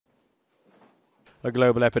A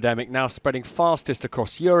global epidemic now spreading fastest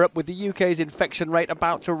across Europe, with the UK's infection rate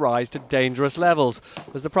about to rise to dangerous levels,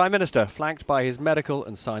 as the Prime Minister, flanked by his medical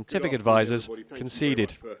and scientific advisers,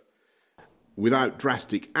 conceded. Without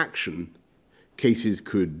drastic action, cases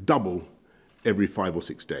could double every 5 or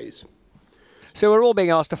 6 days. So we're all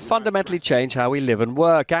being asked to fundamentally change how we live and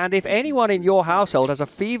work. And if anyone in your household has a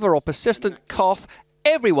fever or persistent cough,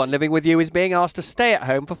 everyone living with you is being asked to stay at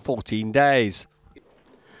home for 14 days.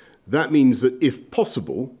 That means that if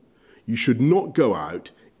possible, you should not go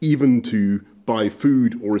out even to buy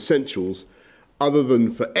food or essentials other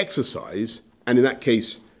than for exercise, and in that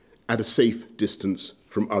case, at a safe distance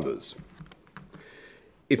from others.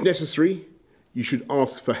 If necessary, you should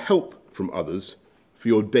ask for help from others for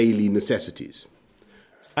your daily necessities.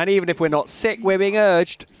 And even if we're not sick, we're being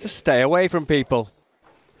urged to stay away from people.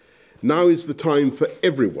 Now is the time for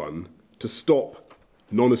everyone to stop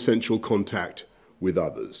non-essential contact with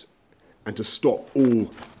others and to stop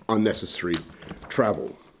all unnecessary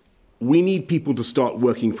travel. We need people to start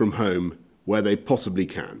working from home where they possibly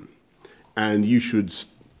can, and you should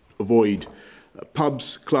avoid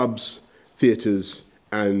pubs, clubs, theatres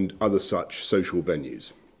and other such social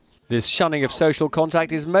venues. This shunning of social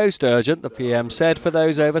contact is most urgent, the PM said, for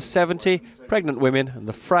those over 70, pregnant women and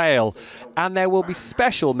the frail. And there will be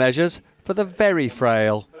special measures for the very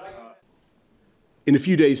frail. In a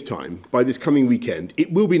few days' time, by this coming weekend,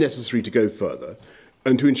 it will be necessary to go further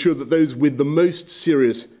and to ensure that those with the most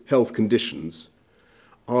serious health conditions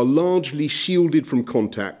are largely shielded from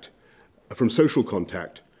social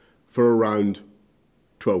contact, for around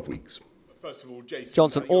 12 weeks.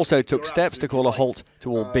 Johnson also took steps to call a halt to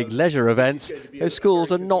all big leisure events, though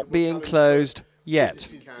schools are not being closed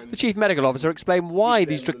yet. The Chief Medical Officer explained why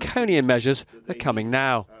these draconian measures are coming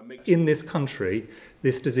now. In this country,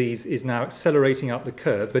 this disease is now accelerating up the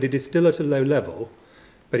curve, but it is still at a low level,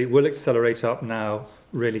 but it will accelerate up now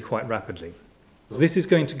really quite rapidly. This is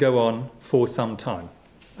going to go on for some time,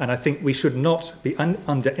 and I think we should not be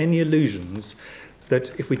under any illusions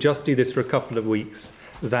that if we just do this for a couple of weeks,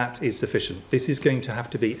 that is sufficient. This is going to have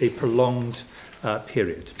to be a prolonged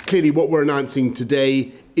period. Clearly, what we're announcing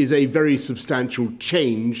today is a very substantial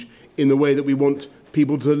change in the way that we want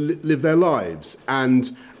people to live their lives.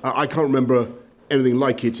 And I can't remember anything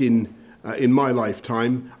like it in my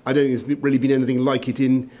lifetime. I don't think there's really been anything like it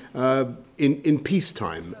in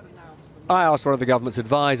peacetime. I asked one of the government's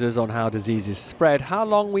advisers on how diseases spread how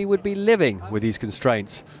long we would be living with these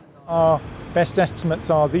constraints. Our best estimates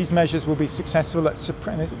are these measures will be successful at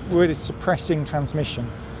suppressing transmission.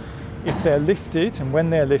 If they're lifted, and when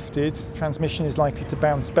they're lifted, transmission is likely to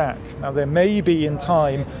bounce back. Now, there may be in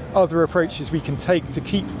time other approaches we can take to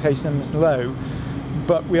keep case numbers low,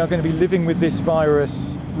 but we are going to be living with this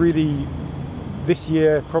virus really this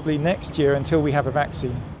year, probably next year, until we have a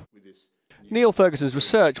vaccine. Neil Ferguson's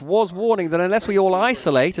research was warning that unless we all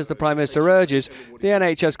isolate, as the Prime Minister urges, the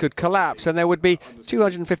NHS could collapse and there would be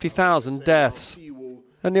 250,000 deaths.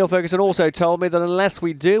 And Neil Ferguson also told me that unless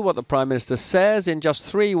we do what the Prime Minister says, in just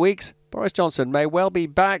 3 weeks, Boris Johnson may well be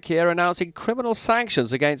back here announcing criminal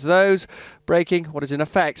sanctions against those breaking what is in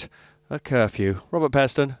effect a curfew. Robert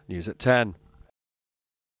Peston, News at 10.